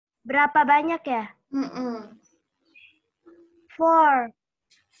Berapa banyak ya? Mm-mm. 4.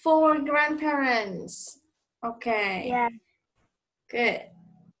 4 grandparents. Okay. Yeah. Good.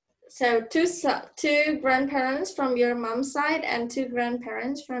 So two grandparents from your mom's side and 2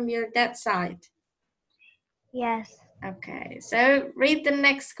 grandparents from your dad's side. Yes. Okay. So read the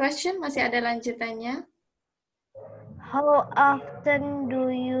next question. Masih ada lanjutannya. How often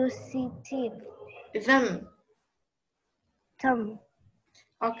do you see Them. them?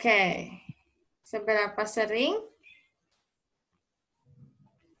 Okay. Seberapa sering?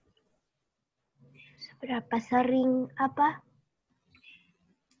 Seberapa sering apa?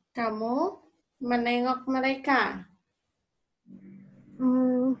 Kamu menengok mereka?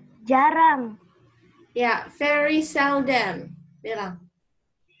 Jarang. Ya, very seldom. Bilang.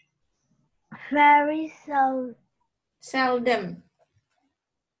 Very seldom. Seldom.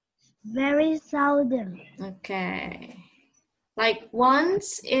 Very seldom. Okay. Like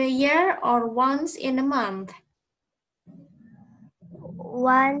once in a year or once in a month?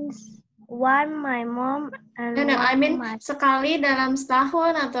 One my mom and No, I one mean my. sekali dalam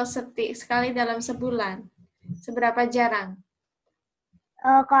setahun atau sekali dalam sebulan. Seberapa jarang?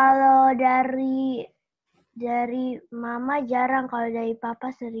 Kalau dari mama jarang, kalau dari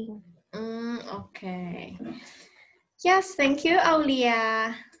papa sering. Okay. Yes, thank you,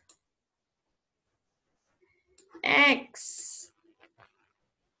 Aulia. Next.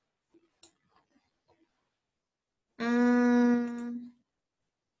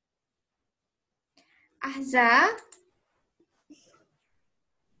 Ahza.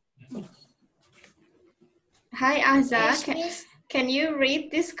 Hi, Ahza. Yes, can you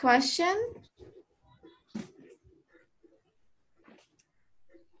read this question?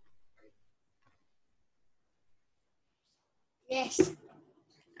 Yes.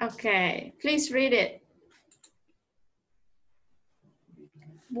 Okay, please read it.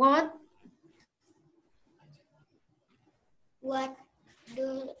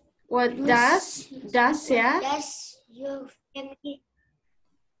 What does ya? Does your family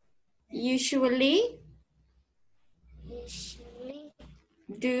Usually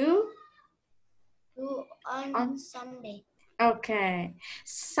do on Sunday? Okay.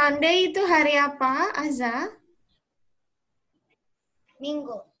 Sunday itu hari apa, Azza?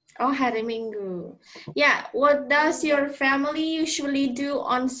 Minggu. Oh, hari Minggu. Yeah, what does your family usually do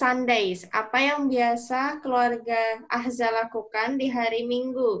on Sundays? Apa yang biasa keluarga Ahza lakukan di hari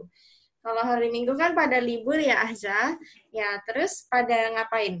Minggu? Kalau hari Minggu kan pada libur ya, Ahza. Ya, terus pada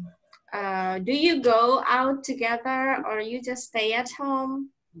ngapain? Do you go out together or you just stay at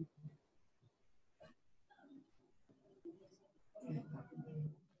home?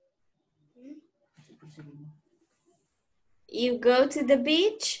 You go to the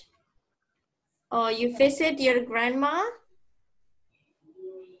beach? Or you visit your grandma?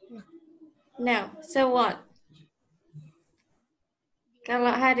 No. So what?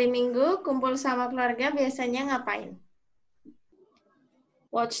 Kalau hari Minggu kumpul sama keluarga biasanya ngapain?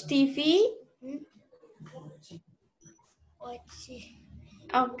 Watch TV?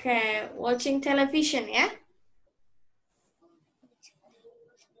 Okay, watching television ya?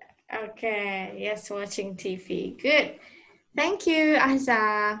 Okay, yes, watching TV. Good. Thank you,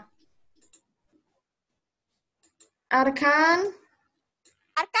 Ahza. Arkan?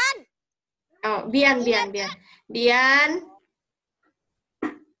 Oh, Bian.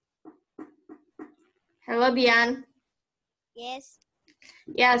 Hello, Bian. Yes.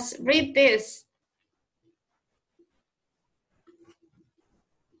 Yes, read this.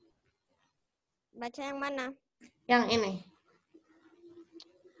 Baca yang mana? Yang ini.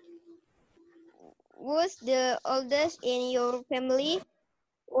 Who's the oldest in your family?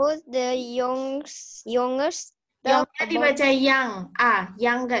 Who's the youngest? Yang dibaca yang.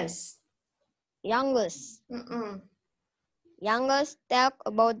 Youngest. Youngest. Youngest, talk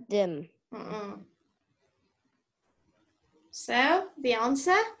about them. So, the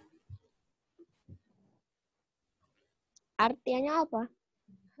answer? Artinya apa?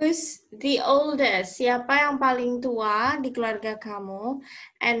 Who's the oldest? Siapa yang paling tua di keluarga kamu?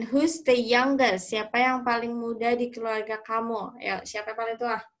 And who's the youngest? Siapa yang paling muda di keluarga kamu? Ya, siapa yang paling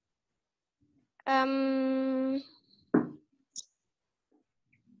tua?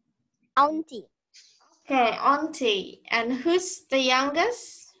 Auntie. Okay, auntie. And who's the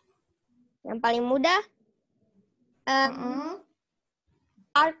youngest? Yang paling muda?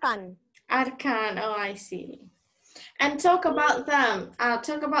 Arkan. Arkan. Oh, I see. And talk about them.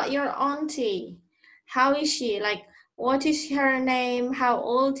 Talk about your auntie. How is she? Like, what is her name? How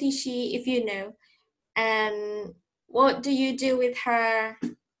old is she, if you know? And what do you do with her?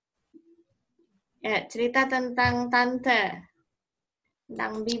 Ya, cerita tentang tante.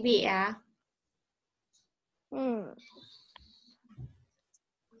 Tentang Bibi ya.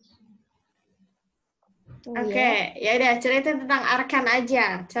 Oke, ya udah cerita tentang Arkan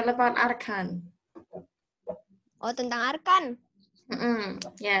aja. Telepon Arkan. Oh, tentang Arkan.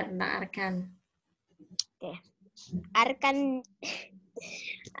 Ya, tentang Arkan. Oke. Arkan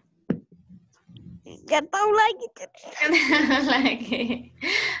nggak tahu lagi. Lagi.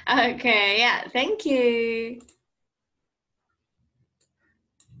 Oke, ya, thank you.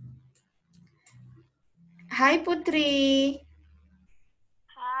 Hai Putri.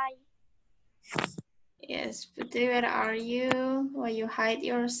 Hai. Yes, Putri, where are you? Why you hide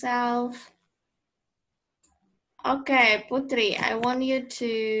yourself? Okay, Putri, I want you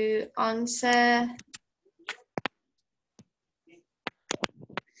to answer.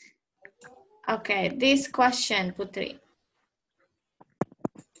 Okay, this question, Putri.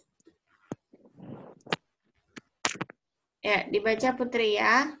 Ya, dibaca Putri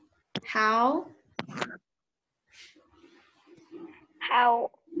ya. How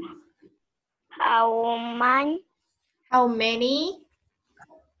many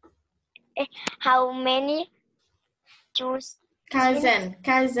choose cousin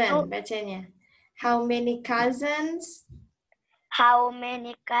bacanya. How many cousins? how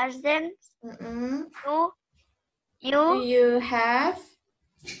many cousins do You have?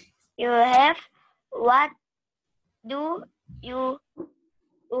 you have? What do you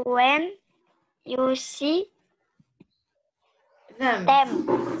do when you see Them. them?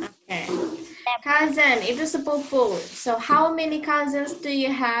 Okay. Cousin itu sepupu. So how many cousins do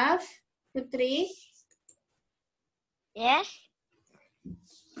you have, Putri? Yes.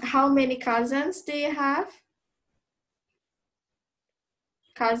 How many cousins do you have?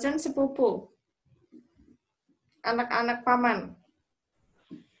 Cousin sepupu. Anak-anak paman.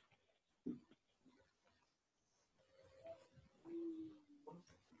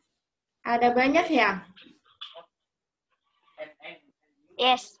 Ada banyak ya?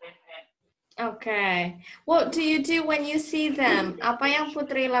 Yes. Okay. What do you do when you see them? Apa yang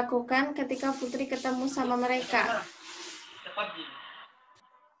Putri lakukan ketika Putri ketemu sama mereka?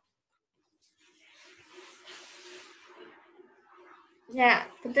 Ya,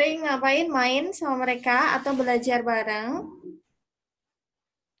 Putri ngapain? Main sama mereka atau belajar bareng?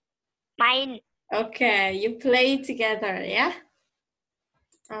 Main. Okay, you play together ya?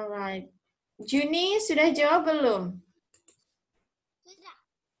 Alright. Juni sudah jawab belum? Sudah.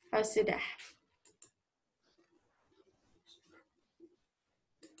 Oh, sudah.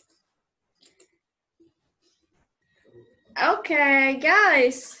 Okay,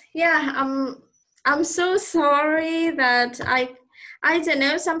 guys. Yeah, I'm so sorry that I don't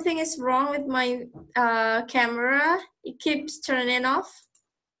know, something is wrong with my camera. It keeps turning off.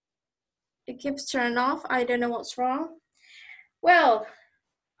 I don't know what's wrong. Well,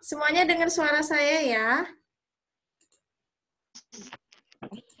 semuanya dengar suara saya ya.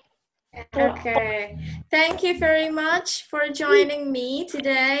 Okay. Thank you very much for joining me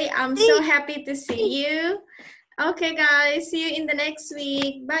today. I'm so happy to see you. Okay, guys. See you in the next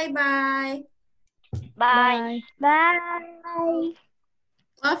week. Bye-bye. Bye. Bye.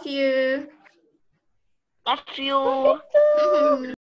 Love you. Love you.